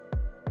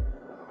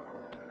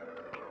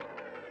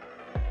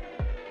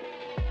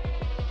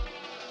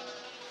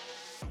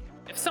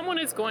someone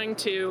is going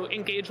to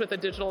engage with a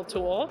digital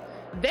tool,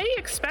 they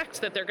expect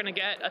that they're going to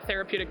get a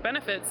therapeutic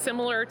benefit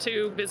similar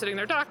to visiting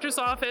their doctor's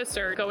office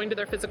or going to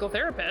their physical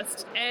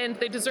therapist, and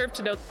they deserve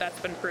to know that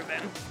that's been proven.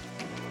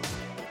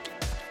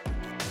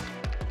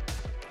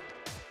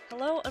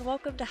 Hello and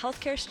welcome to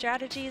Healthcare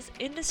Strategies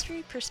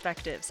Industry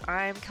Perspectives.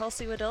 I'm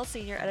Kelsey Waddell,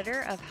 Senior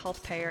Editor of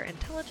Health Payer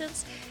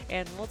Intelligence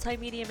and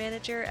Multimedia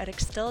Manager at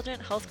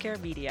Extelligent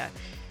Healthcare Media.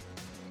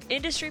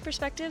 Industry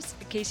Perspectives,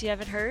 in case you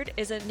haven't heard,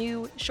 is a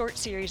new short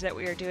series that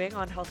we are doing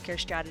on healthcare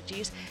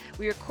strategies.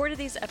 We recorded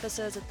these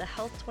episodes at the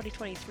Health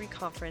 2023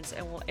 conference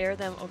and will air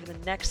them over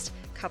the next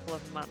couple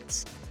of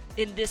months.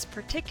 In this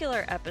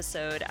particular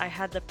episode, I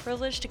had the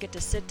privilege to get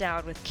to sit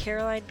down with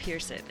Caroline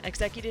Pearson,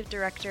 Executive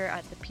Director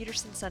at the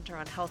Peterson Center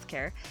on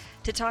Healthcare,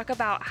 to talk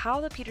about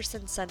how the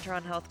Peterson Center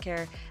on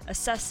Healthcare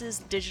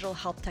assesses digital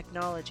health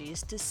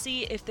technologies to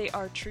see if they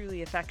are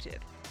truly effective.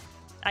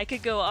 I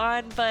could go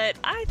on, but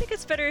I think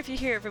it's better if you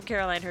hear it from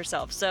Caroline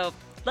herself. So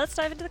let's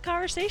dive into the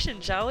conversation,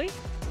 shall we?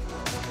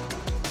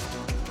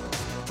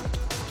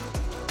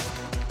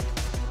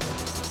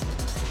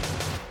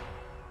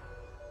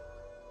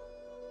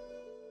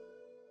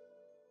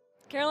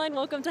 Caroline,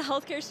 welcome to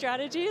Healthcare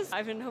Strategies.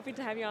 I've been hoping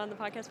to have you on the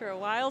podcast for a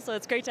while, so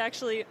it's great to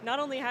actually not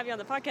only have you on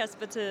the podcast,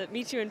 but to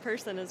meet you in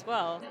person as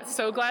well.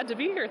 So glad to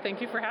be here. Thank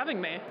you for having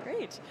me.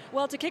 Great.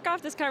 Well, to kick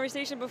off this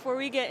conversation, before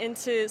we get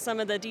into some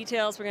of the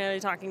details, we're going to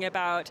be talking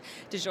about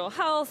digital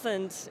health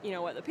and,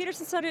 what the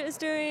Peterson Center is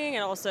doing,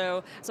 and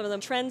also some of the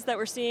trends that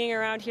we're seeing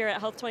around here at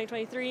Health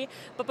 2023.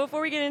 But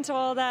before we get into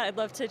all of that, I'd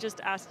love to just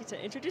ask you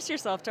to introduce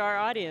yourself to our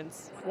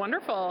audience.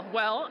 Wonderful.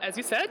 Well, as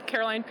you said,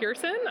 Caroline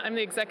Pearson. I'm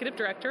the Executive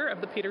Director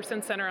of the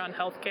Peterson Center on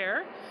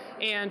Healthcare,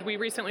 and we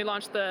recently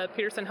launched the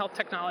Peterson Health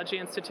Technology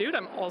Institute.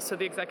 I'm also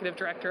the Executive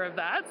Director of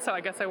that, so I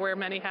guess I wear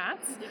many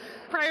hats.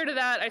 Prior to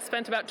that, I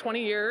spent about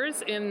 20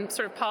 years in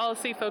sort of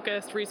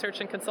policy-focused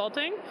research and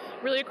consulting,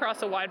 really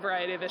across a wide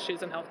variety of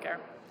issues in healthcare.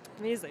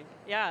 Amazing.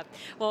 Yeah.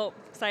 Well,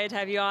 excited to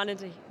have you on and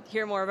to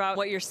hear more about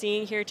what you're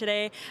seeing here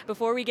today.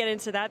 Before we get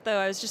into that, though,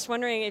 I was just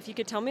wondering if you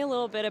could tell me a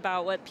little bit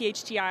about what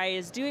PHTI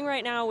is doing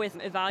right now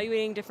with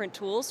evaluating different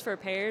tools for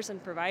payers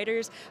and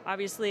providers.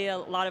 Obviously, a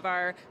lot of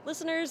our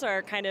listeners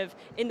are kind of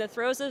in the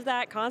throes of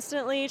that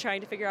constantly,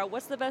 trying to figure out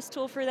what's the best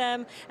tool for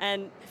them.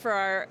 And for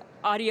our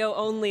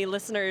audio-only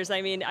listeners,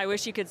 I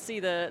wish you could see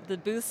the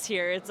booths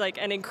here. It's like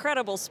an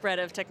incredible spread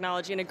of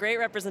technology and a great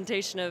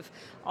representation of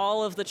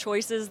all of the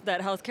choices that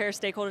healthcare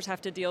stakeholders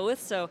have to deal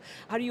with. So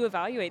how do you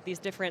evaluate these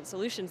different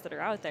solutions that are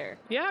out there?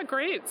 Yeah,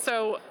 great.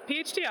 So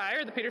PHTI,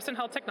 or the Peterson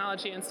Health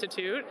Technology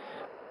Institute,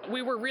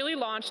 we were really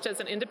launched as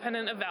an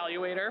independent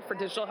evaluator for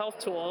digital health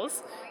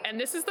tools. And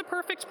this is the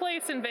perfect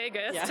place in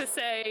Vegas to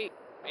say,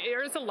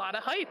 there's a lot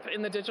of hype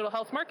in the digital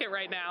health market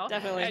right now.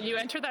 Definitely. And you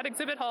enter that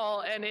exhibit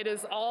hall and it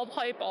is all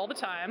hype all the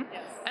time.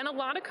 Yes. And a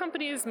lot of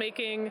companies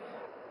making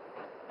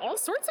all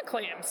sorts of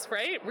claims,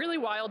 right? Really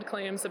wild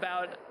claims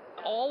about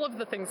all of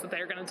the things that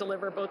they're going to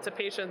deliver both to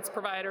patients,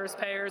 providers,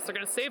 payers. They're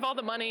going to save all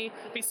the money,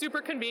 be super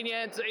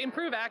convenient,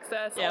 improve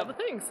access, all the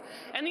things.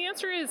 And the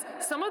answer is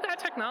some of that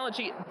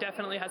technology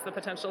definitely has the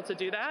potential to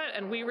do that.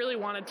 And we really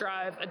want to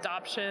drive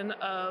adoption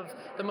of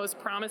the most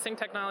promising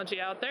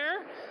technology out there,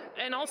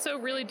 and also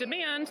really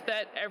demand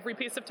that every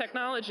piece of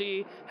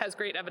technology has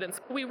great evidence.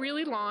 We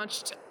really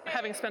launched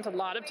having spent a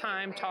lot of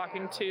time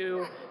talking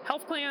to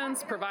health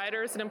plans,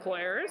 providers, and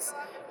employers,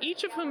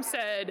 each of whom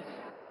said,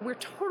 we're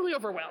totally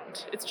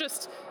overwhelmed. It's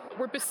just,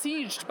 we're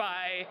besieged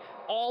by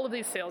all of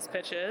these sales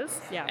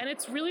pitches, and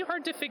it's really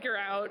hard to figure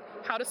out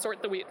how to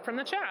sort the wheat from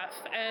the chaff.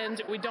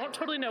 And we don't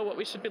totally know what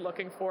we should be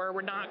looking for.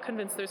 We're not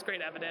convinced there's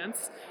great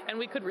evidence, and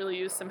we could really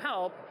use some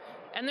help.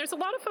 And there's a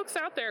lot of folks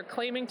out there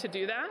claiming to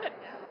do that,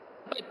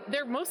 but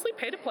they're mostly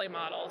pay-to-play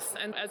models.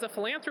 And as a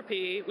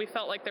philanthropy, we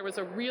felt like there was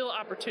a real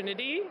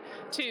opportunity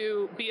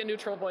to be a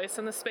neutral voice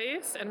in the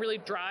space and really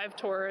drive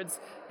towards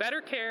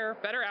better care,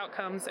 better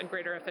outcomes, and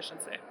greater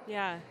efficiency.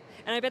 Yeah,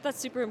 and I bet that's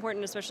super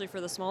important, especially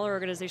for the smaller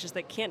organizations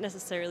that can't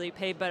necessarily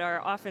pay, but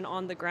are often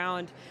on the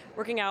ground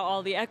working out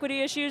all the equity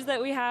issues that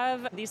we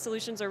have. These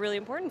solutions are really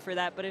important for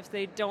that, but if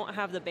they don't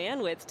have the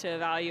bandwidth to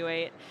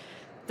evaluate,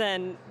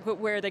 then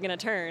where are they going to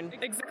turn?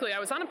 Exactly. I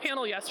was on a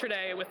panel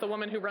yesterday with the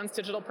woman who runs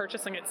digital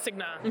purchasing at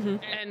Cigna,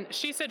 and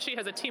she said she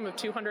has a team of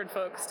 200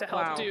 folks to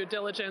help do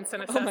diligence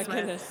and assessment. Oh my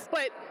goodness.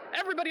 But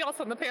everybody else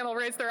on the panel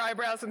raised their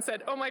eyebrows and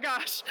said, oh my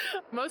gosh,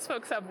 most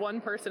folks have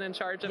one person in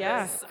charge of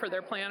this for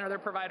their plan or their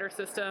provider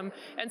system,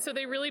 and so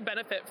they really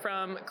benefit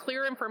from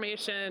clear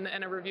information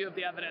and a review of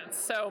the evidence.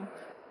 So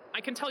I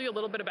can tell you a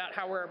little bit about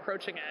how we're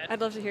approaching it. I'd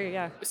love to hear,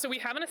 yeah. So we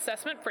have an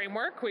assessment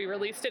framework. We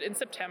released it in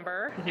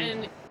September,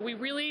 and we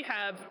really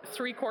have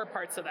three core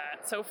parts of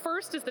that. So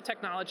first is the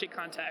technology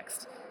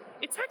context.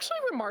 It's actually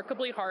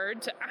remarkably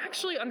hard to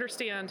actually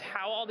understand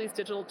how all these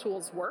digital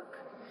tools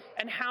work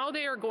and how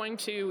they are going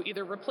to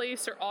either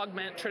replace or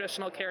augment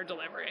traditional care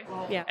delivery.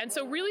 Yeah. And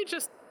so really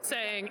just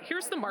saying,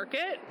 here's the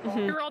market,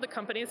 here are all the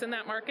companies in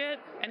that market,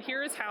 and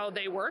here is how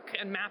they work,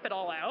 and map it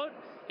all out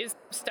is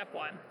step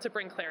one to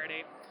bring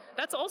clarity.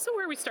 That's also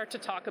where we start to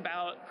talk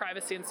about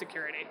privacy and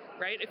security,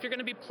 right? If you're going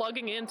to be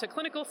plugging into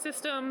clinical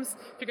systems,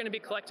 if you're going to be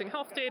collecting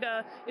health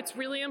data, it's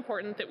really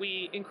important that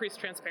we increase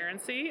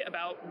transparency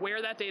about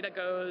where that data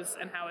goes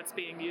and how it's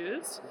being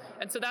used.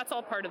 And so that's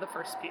all part of the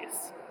first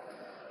piece.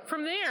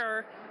 From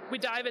there, we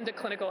dive into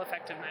clinical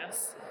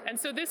effectiveness. And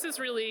so this is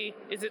really,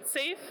 is it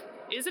safe?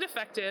 Is it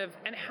effective?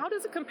 And how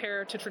does it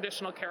compare to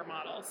traditional care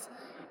models?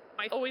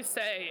 I always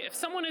say, if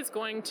someone is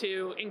going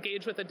to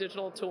engage with a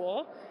digital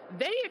tool,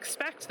 they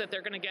expect that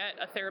they're going to get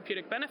a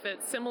therapeutic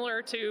benefit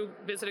similar to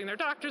visiting their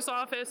doctor's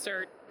office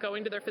or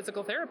going to their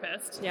physical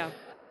therapist. Yeah.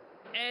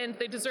 And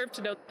they deserve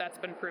to know that that's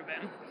been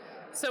proven.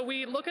 So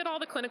we look at all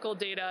the clinical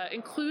data,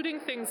 including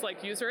things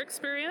like user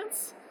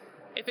experience.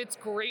 If it's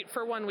great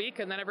for 1 week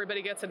and then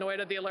everybody gets annoyed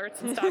at the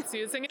alerts and stops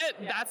using it,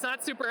 that's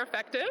not super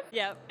effective.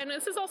 Yep. And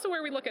this is also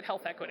where we look at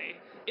health equity.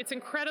 It's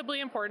incredibly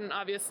important,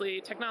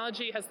 obviously.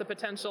 Technology has the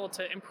potential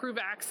to improve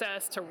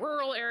access to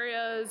rural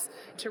areas,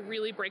 to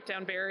really break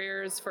down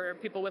barriers for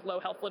people with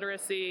low health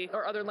literacy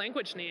or other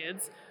language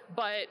needs.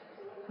 But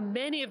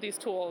many of these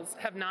tools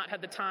have not had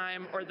the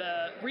time or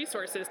the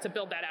resources to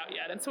build that out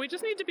yet. And so we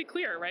just need to be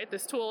clear, right?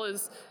 This tool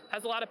has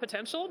a lot of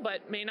potential,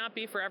 but may not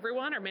be for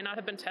everyone or may not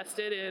have been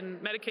tested in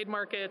Medicaid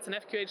markets and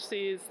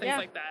FQHCs, things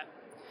like that.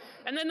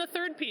 And then the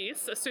third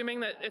piece,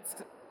 assuming that its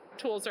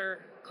tools are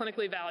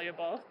clinically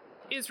valuable,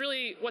 is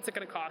really what's it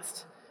going to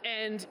cost?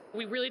 And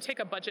we really take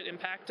a budget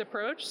impact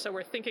approach. So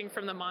we're thinking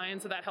from the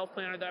minds of that health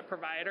plan or that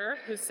provider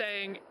who's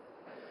saying,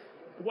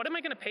 what am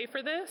I going to pay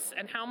for this,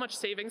 and how much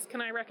savings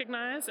can I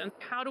recognize, and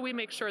how do we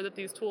make sure that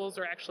these tools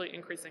are actually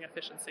increasing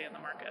efficiency in the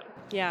market?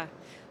 Yeah.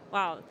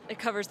 Wow, it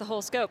covers the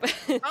whole scope.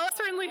 I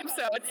certainly hope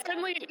so.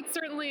 It's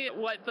certainly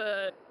what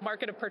the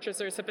market of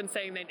purchasers have been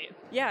saying they need.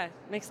 Yeah,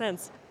 makes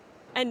sense.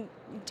 And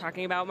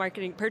talking about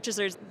marketing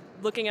purchasers,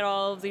 looking at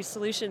all of these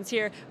solutions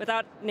here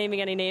without naming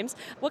any names,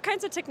 what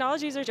kinds of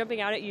technologies are jumping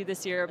out at you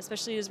this year,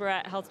 especially as we're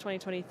at Health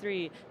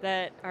 2023,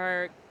 that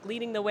are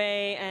leading the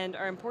way and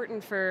are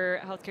important for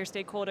healthcare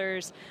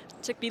stakeholders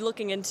to be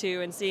looking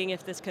into and seeing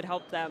if this could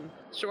help them?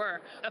 Sure.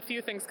 A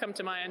few things come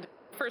to mind.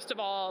 First of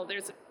all,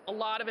 there's a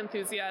lot of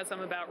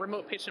enthusiasm about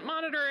remote patient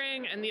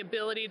monitoring and the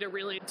ability to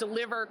really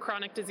deliver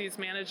chronic disease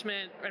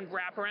management and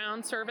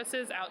wraparound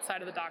services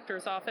outside of the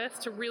doctor's office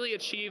to really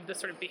achieve the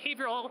sort of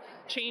behavioral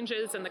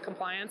changes and the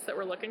compliance that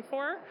we're looking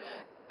for.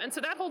 And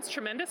so that holds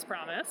tremendous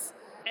promise.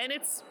 And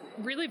it's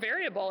really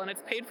variable and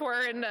it's paid for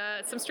in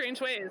some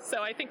strange ways.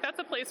 So I think that's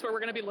a place where we're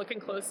going to be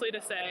looking closely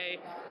to say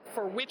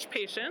for which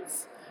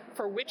patients,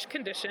 for which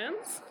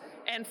conditions,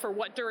 and for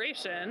what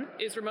duration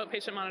is remote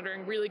patient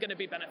monitoring really going to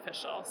be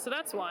beneficial? So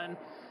that's one.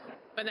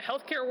 In the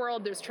healthcare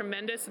world, there's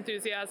tremendous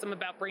enthusiasm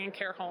about bringing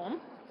care home.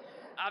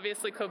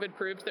 Obviously, COVID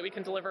proved that we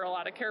can deliver a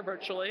lot of care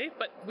virtually,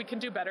 but we can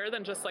do better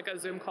than just like a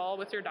Zoom call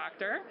with your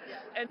doctor.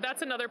 And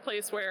that's another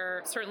place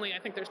where certainly I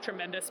think there's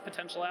tremendous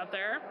potential out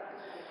there.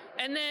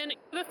 And then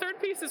the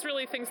third piece is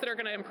really things that are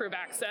going to improve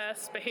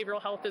access.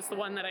 Behavioral health is the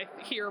one that I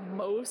hear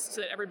most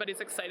that everybody's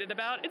excited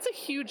about. It's a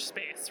huge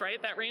space,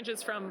 right? That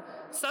ranges from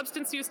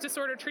substance use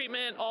disorder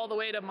treatment all the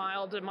way to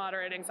mild to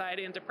moderate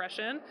anxiety and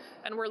depression.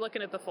 And we're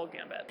looking at the full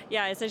gambit.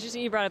 Yeah, it's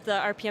interesting you brought up the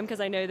RPM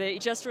because I know that you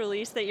just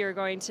released that you're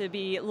going to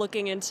be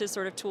looking into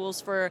sort of tools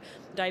for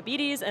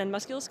diabetes and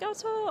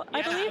musculoskeletal,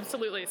 I believe? Yeah,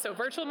 absolutely. So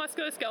virtual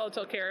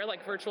musculoskeletal care,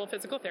 like virtual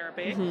physical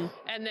therapy,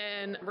 and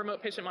then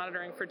remote patient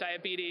monitoring for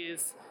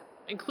diabetes,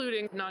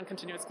 including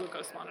non-continuous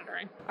glucose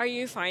monitoring. Are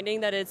you finding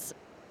that it's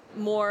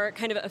more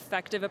kind of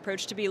effective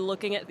approach to be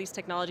looking at these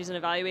technologies and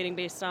evaluating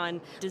based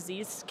on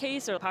disease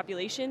case or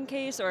population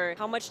case, or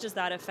how much does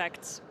that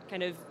affect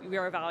kind of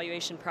your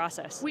evaluation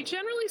process? We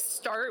generally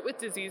start with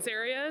disease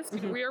areas.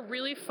 We are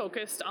really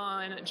focused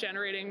on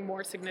generating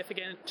more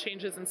significant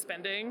changes in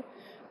spending.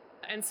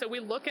 And so we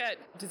look at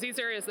disease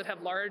areas that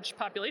have large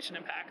population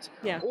impact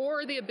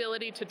or the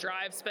ability to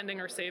drive spending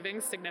or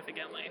savings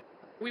significantly.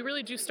 We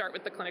really do start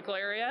with the clinical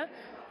area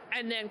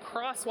and then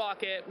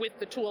crosswalk it with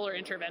the tool or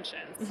intervention.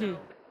 So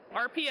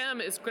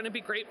RPM is going to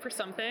be great for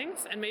some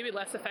things and maybe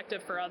less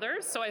effective for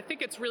others. So I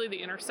think it's really the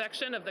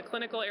intersection of the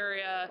clinical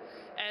area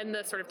and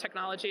the sort of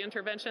technology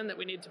intervention that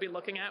we need to be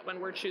looking at when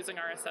we're choosing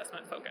our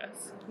assessment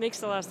focus.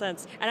 Makes a lot of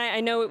sense. And I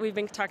know we've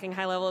been talking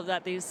high level of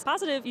that, these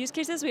positive use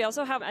cases. We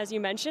also have, as you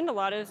mentioned, a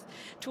lot of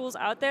tools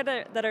out there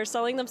that are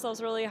selling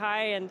themselves really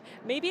high and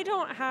maybe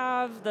don't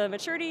have the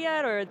maturity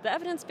yet or the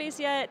evidence base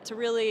yet to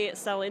really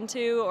sell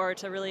into or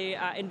to really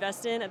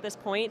invest in at this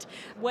point.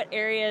 What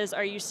areas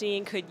are you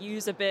seeing could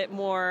use a bit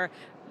more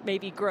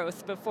maybe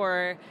growth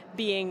before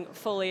being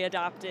fully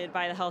adopted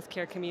by the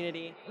healthcare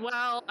community?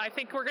 Well, I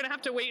think we're going to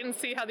have to wait and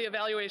see how the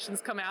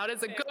evaluations come out.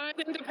 As a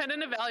good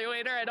independent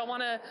evaluator, I don't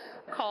want to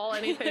call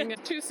anything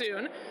too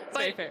soon.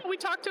 But we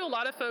talk to a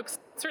lot of folks.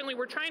 Certainly,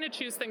 we're trying to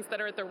choose things that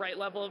are at the right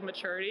level of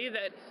maturity,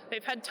 that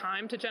they've had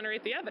time to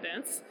generate the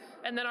evidence.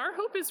 And then our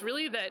hope is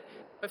really that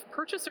if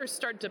purchasers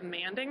start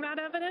demanding that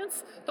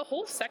evidence, the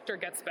whole sector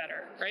gets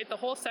better, right? The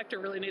whole sector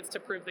really needs to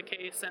prove the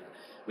case. And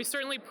we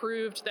certainly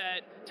proved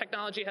that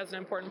technology has an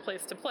important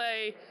place to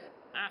play.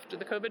 after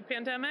the COVID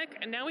pandemic.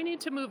 And now we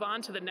need to move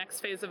on to the next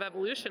phase of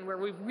evolution where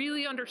we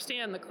really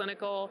understand the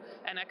clinical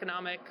and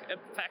economic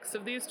effects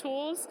of these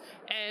tools,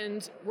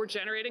 and we're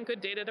generating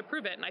good data to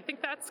prove it. And I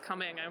think that's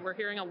coming, and we're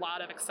hearing a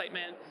lot of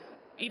excitement,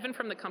 even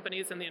from the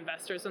companies and the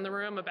investors in the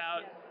room,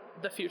 about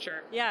the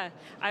future. Yeah,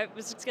 I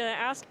was just going to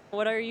ask,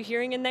 what are you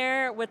hearing in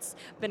there? What's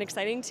been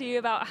exciting to you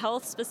about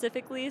health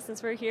specifically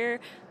since we're here?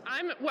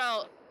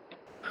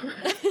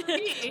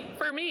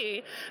 For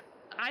me,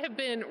 I have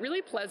been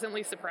really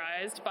pleasantly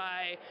surprised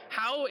by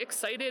how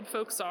excited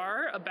folks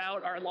are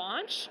about our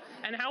launch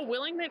and how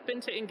willing they've been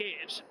to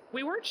engage.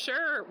 We weren't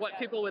sure what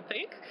people would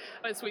think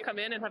as we come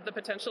in and have the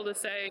potential to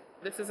say,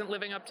 this isn't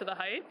living up to the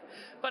hype.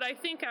 But I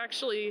think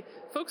actually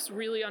folks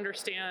really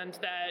understand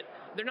that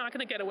they're not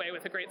going to get away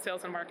with a great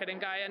sales and marketing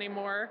guy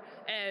anymore.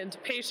 And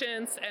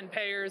patients and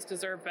payers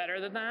deserve better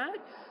than that.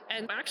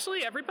 And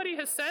actually, everybody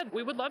has said,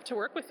 we would love to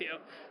work with you.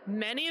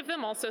 Many of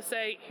them also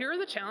say, here are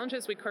the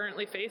challenges we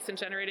currently face in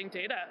generating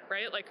data,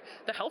 right? Like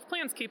the health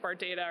plans keep our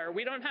data, or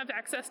we don't have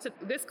access to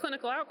this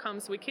clinical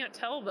outcome, so we can't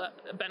tell the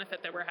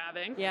benefit that we're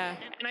having. Yeah.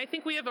 And I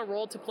think we have a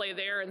role to play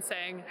there in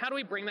saying, how do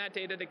we bring that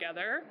data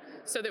together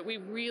so that we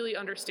really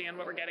understand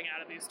what we're getting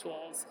out of these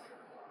tools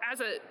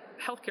as a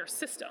healthcare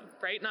system,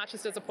 right? Not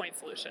just as a point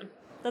solution.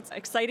 That's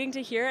exciting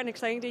to hear, and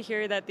exciting to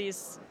hear that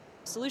these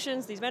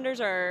solutions, these vendors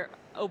are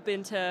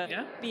open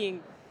to being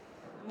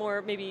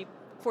more maybe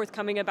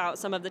forthcoming about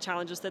some of the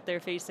challenges that they're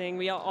facing.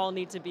 We all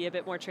need to be a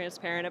bit more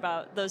transparent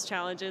about those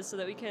challenges so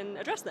that we can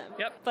address them.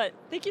 Yep. But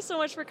thank you so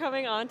much for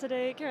coming on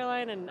today,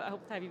 Caroline, and I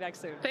hope to have you back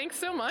soon. Thanks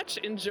so much.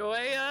 Enjoy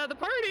the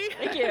party.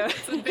 Thank you.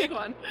 It's a big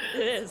one.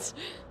 It is.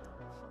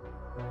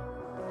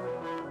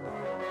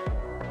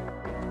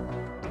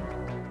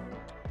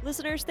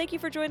 Listeners, thank you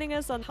for joining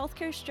us on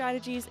Healthcare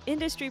Strategies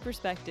Industry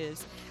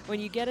Perspectives. When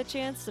you get a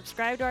chance,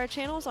 subscribe to our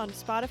channels on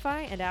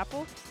Spotify and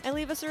Apple, and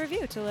leave us a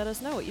review to let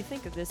us know what you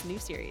think of this new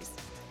series.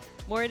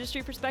 More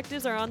industry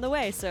perspectives are on the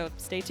way, so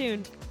stay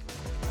tuned.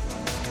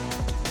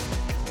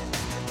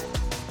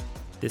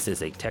 This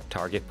is a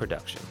TechTarget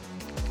production.